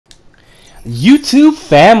YouTube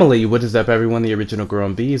family, what is up everyone? The original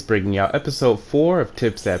Grown B is bringing out episode 4 of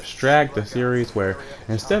Tips Abstract, the series where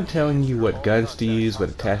instead of telling you what guns to use, what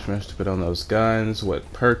attachments to put on those guns,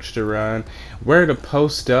 what perks to run, where to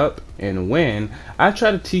post up and when, I try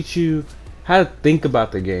to teach you how to think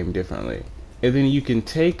about the game differently. And then you can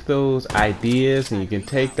take those ideas and you can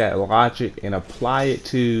take that logic and apply it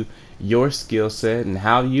to your skill set and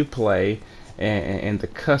how you play and the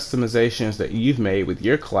customizations that you've made with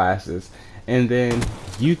your classes, and then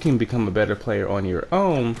you can become a better player on your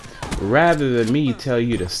own rather than me tell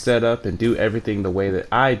you to set up and do everything the way that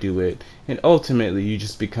I do it, and ultimately you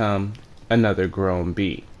just become another grown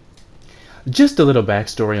bee. Just a little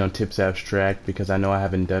backstory on Tips Abstract, because I know I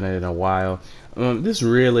haven't done it in a while. This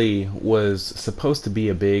really was supposed to be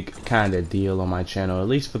a big kind of deal on my channel, at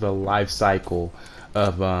least for the life cycle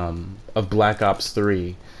of Black Ops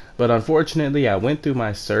 3. But unfortunately, I went through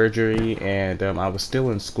my surgery and I was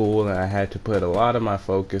still in school, and I had to put a lot of my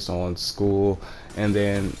focus on school. And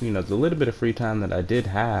then, the little bit of free time that I did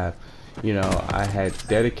have, I had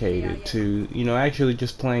dedicated to, actually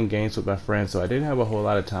just playing games with my friends. So I didn't have a whole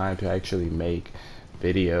lot of time to actually make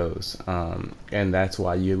videos. And that's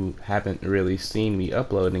why you haven't really seen me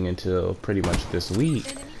uploading until pretty much this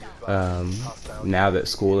week. Now that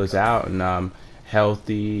school is out and I'm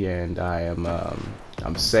healthy and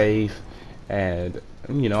I'm safe, and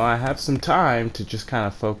I have some time to just kind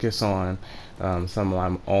of focus on some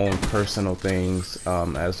of my own personal things,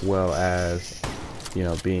 as well as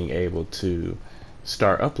being able to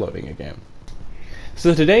start uploading again.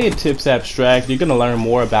 So today in Tips Abstract, you're going to learn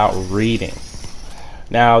more about reading.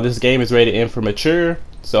 Now, this game is rated M for mature,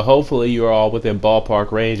 so hopefully you're all within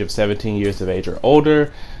ballpark range of 17 years of age or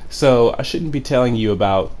older. So I shouldn't be telling you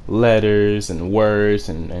about letters and words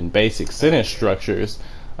and basic sentence structures.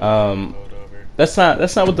 That's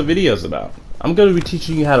not what the video is about. I'm going to be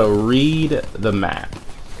teaching you how to read the map,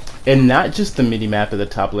 and not just the mini map at the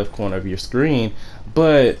top left corner of your screen,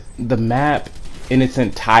 but the map in its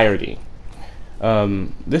entirety.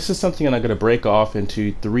 This is something that I'm going to break off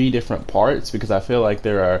into 3 different parts, because I feel like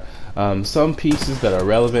there are some pieces that are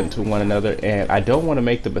relevant to one another, and I don't want to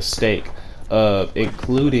make the mistake of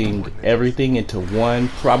including everything into one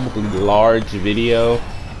probably large video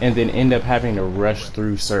and then end up having to rush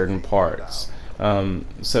through certain parts.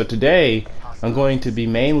 So today I'm going to be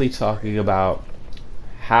mainly talking about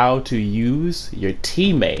how to use your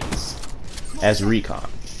teammates as recon.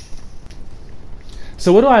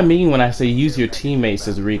 So what do I mean when I say use your teammates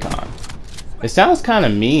as recon? It sounds kind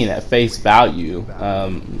of mean at face value.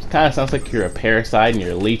 It kind of sounds like you're a parasite and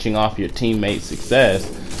you're leeching off your teammates'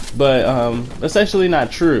 success. But essentially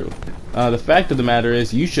not true. The fact of the matter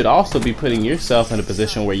is you should also be putting yourself in a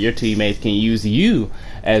position where your teammates can use you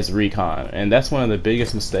as recon, and that's one of the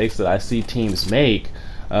biggest mistakes that I see teams make,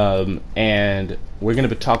 and we're going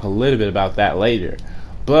to talk a little bit about that later.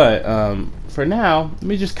 But for now, let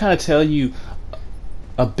me just kind of tell you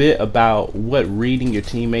a bit about what reading your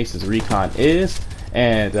teammates as recon is,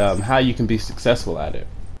 and how you can be successful at it.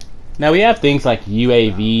 Now, we have things like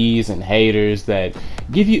UAVs and haters that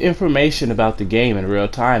give you information about the game in real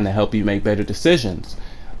time to help you make better decisions.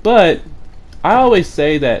 But I always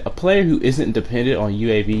say that a player who isn't dependent on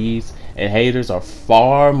UAVs and haters are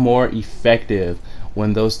far more effective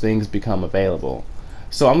when those things become available.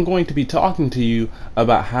 So I'm going to be talking to you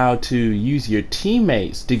about how to use your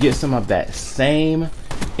teammates to get some of that same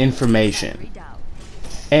information.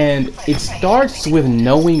 And it starts with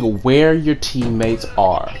knowing where your teammates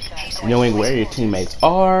are. Knowing where your teammates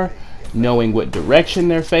are, knowing what direction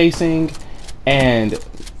they're facing, and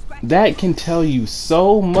that can tell you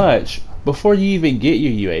so much before you even get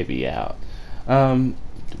your UAV out.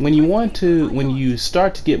 When you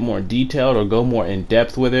start to get more detailed or go more in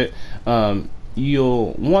depth with it,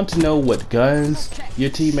 you'll want to know what guns your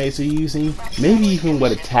teammates are using, maybe even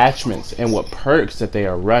what attachments and what perks that they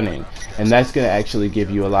are running, and that's going to actually give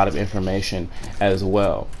you a lot of information as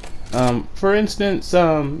well. For instance,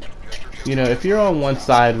 if you're on one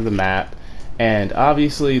side of the map, and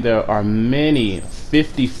obviously there are many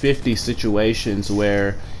 50-50 situations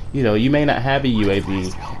where you may not have a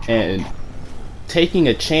UAV, and taking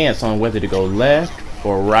a chance on whether to go left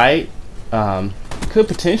or right could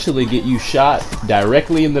potentially get you shot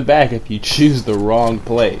directly in the back if you choose the wrong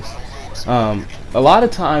place. A lot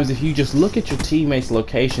of times, if you just look at your teammates'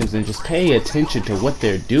 locations and just pay attention to what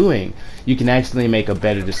they're doing, you can actually make a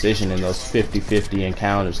better decision in those 50-50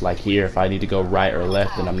 encounters. Like here, if I need to go right or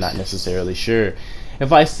left and I'm not necessarily sure.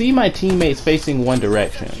 If I see my teammates facing one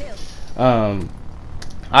direction,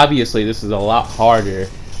 obviously this is a lot harder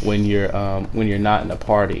when you're not in a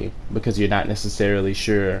party, because you're not necessarily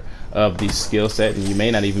sure of the skill set, and you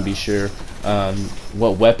may not even be sure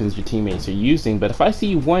what weapons your teammates are using. But if I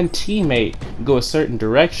see one teammate go a certain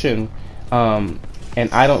direction, and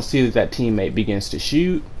I don't see that that teammate begins to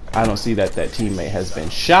shoot, I don't see that that teammate has been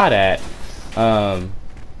shot at,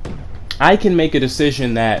 I can make a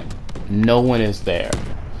decision that no one is there.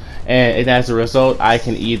 And as a result, I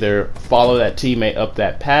can either follow that teammate up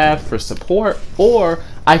that path for support, or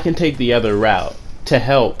I can take the other route to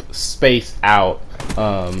help space out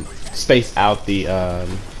the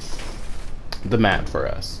map for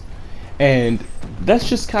us. And that's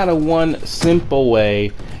just kind of one simple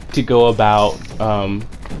way to go about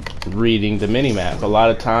reading the minimap. A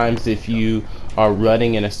lot of times, if you are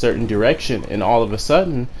running in a certain direction and all of a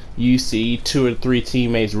sudden you see 2 or 3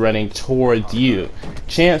 teammates running towards you,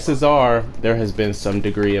 chances are there has been some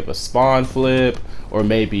degree of a spawn flip, or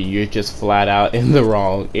maybe you're just flat out in the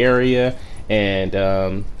wrong area and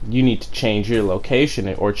you need to change your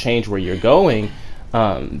location or change where you're going.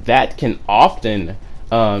 That can often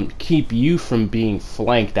keep you from being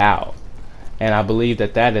flanked out. And I believe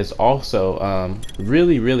that that is also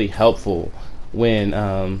really, really helpful when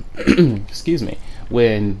excuse me,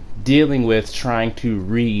 when dealing with trying to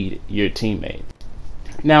read your teammate.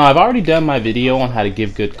 Now, I've already done my video on how to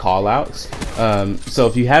give good callouts, so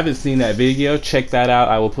if you haven't seen that video, check that out.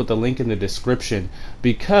 I will put the link in the description,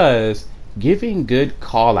 because giving good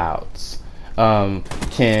callouts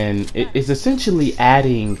is essentially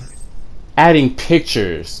adding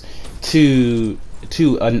pictures to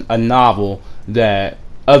a novel that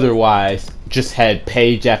otherwise just had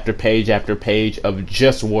page after page after page of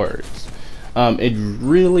just words. It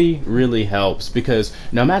really, really helps, because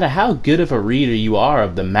no matter how good of a reader you are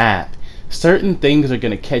of the map, certain things are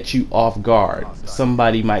going to catch you off guard.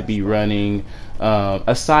 Somebody might be running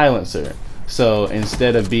a silencer, so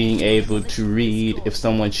instead of being able to read if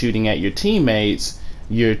someone's shooting at your teammates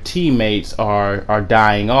are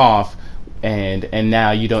dying off, and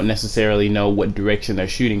now you don't necessarily know what direction they're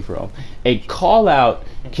shooting from. A call out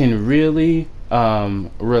can really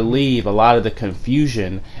relieve a lot of the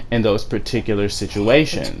confusion in those particular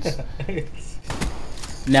situations.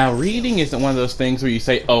 Now, reading isn't one of those things where you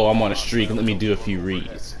say, oh, I'm on a streak, let me do a few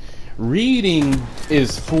reads. Reading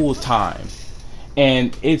is full time,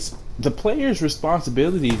 and it's the player's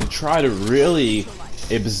responsibility to try to really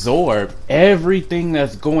absorb everything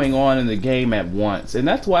that's going on in the game at once. And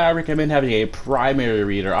that's why I recommend having a primary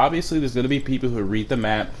reader. Obviously, there's going to be people who read the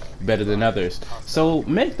map better than others, so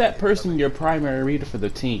make that person your primary reader for the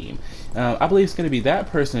team. I believe it's going to be that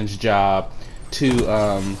person's job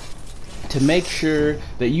to make sure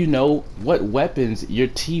that you know what weapons your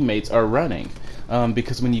teammates are running.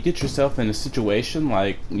 Because when you get yourself in a situation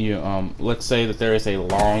like, let's say that there is a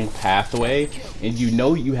long pathway and you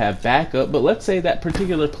know you have backup, but let's say that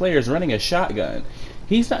particular player is running a shotgun.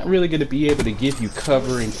 He's not really going to be able to give you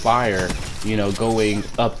covering fire, going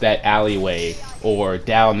up that alleyway or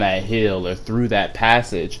down that hill or through that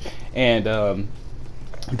passage. And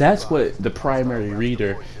that's what the primary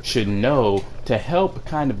reader should know to help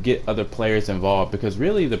kind of get other players involved, because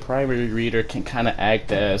really the primary reader can kind of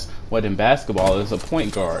act as what in basketball is a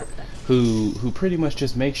point guard, who pretty much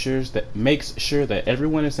just makes sure that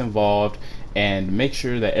everyone is involved and make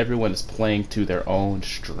sure that everyone is playing to their own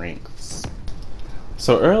strengths.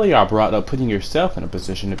 So earlier I brought up putting yourself in a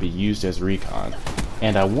position to be used as recon,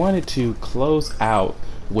 and I wanted to close out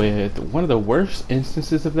with one of the worst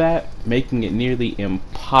instances of that, making it nearly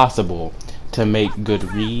impossible to make good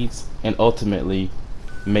reads and ultimately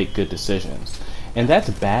make good decisions. And that's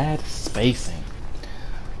bad spacing.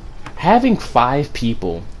 Having 5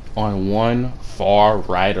 people on one far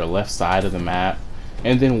right or left side of the map,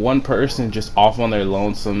 and then one person just off on their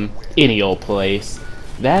lonesome any old place,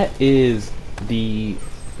 that is the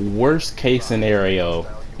worst case scenario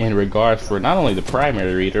in regards for not only the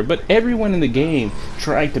primary reader, but everyone in the game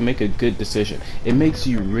trying to make a good decision. It makes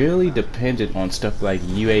you really dependent on stuff like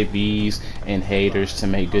UAVs and haters to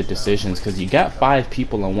make good decisions, because you got 5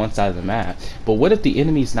 people on one side of the map, but what if the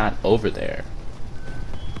enemy's not over there?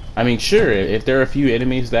 I mean, sure, if there are a few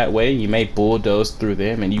enemies that way, you may bulldoze through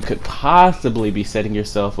them and you could possibly be setting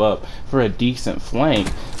yourself up for a decent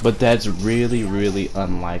flank, but that's really, really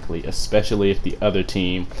unlikely, especially if the other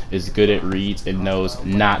team is good at reads and knows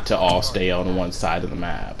not to all stay on one side of the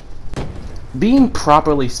map. Being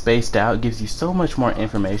properly spaced out gives you so much more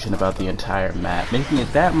information about the entire map, making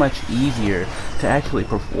it that much easier to actually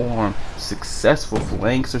perform successful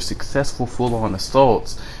flanks or successful full-on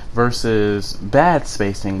assaults, versus bad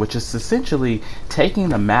spacing, which is essentially taking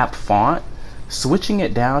the map font, Switching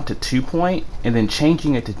it down to 2 point and then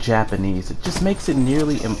changing it to Japanese, it just makes it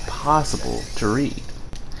nearly impossible to read.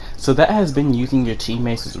 So that has been using your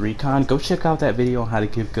teammates as recon. Go check out that video on how to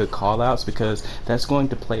give good callouts, because that's going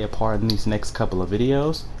to play a part in these next couple of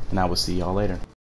videos, and I will see y'all later.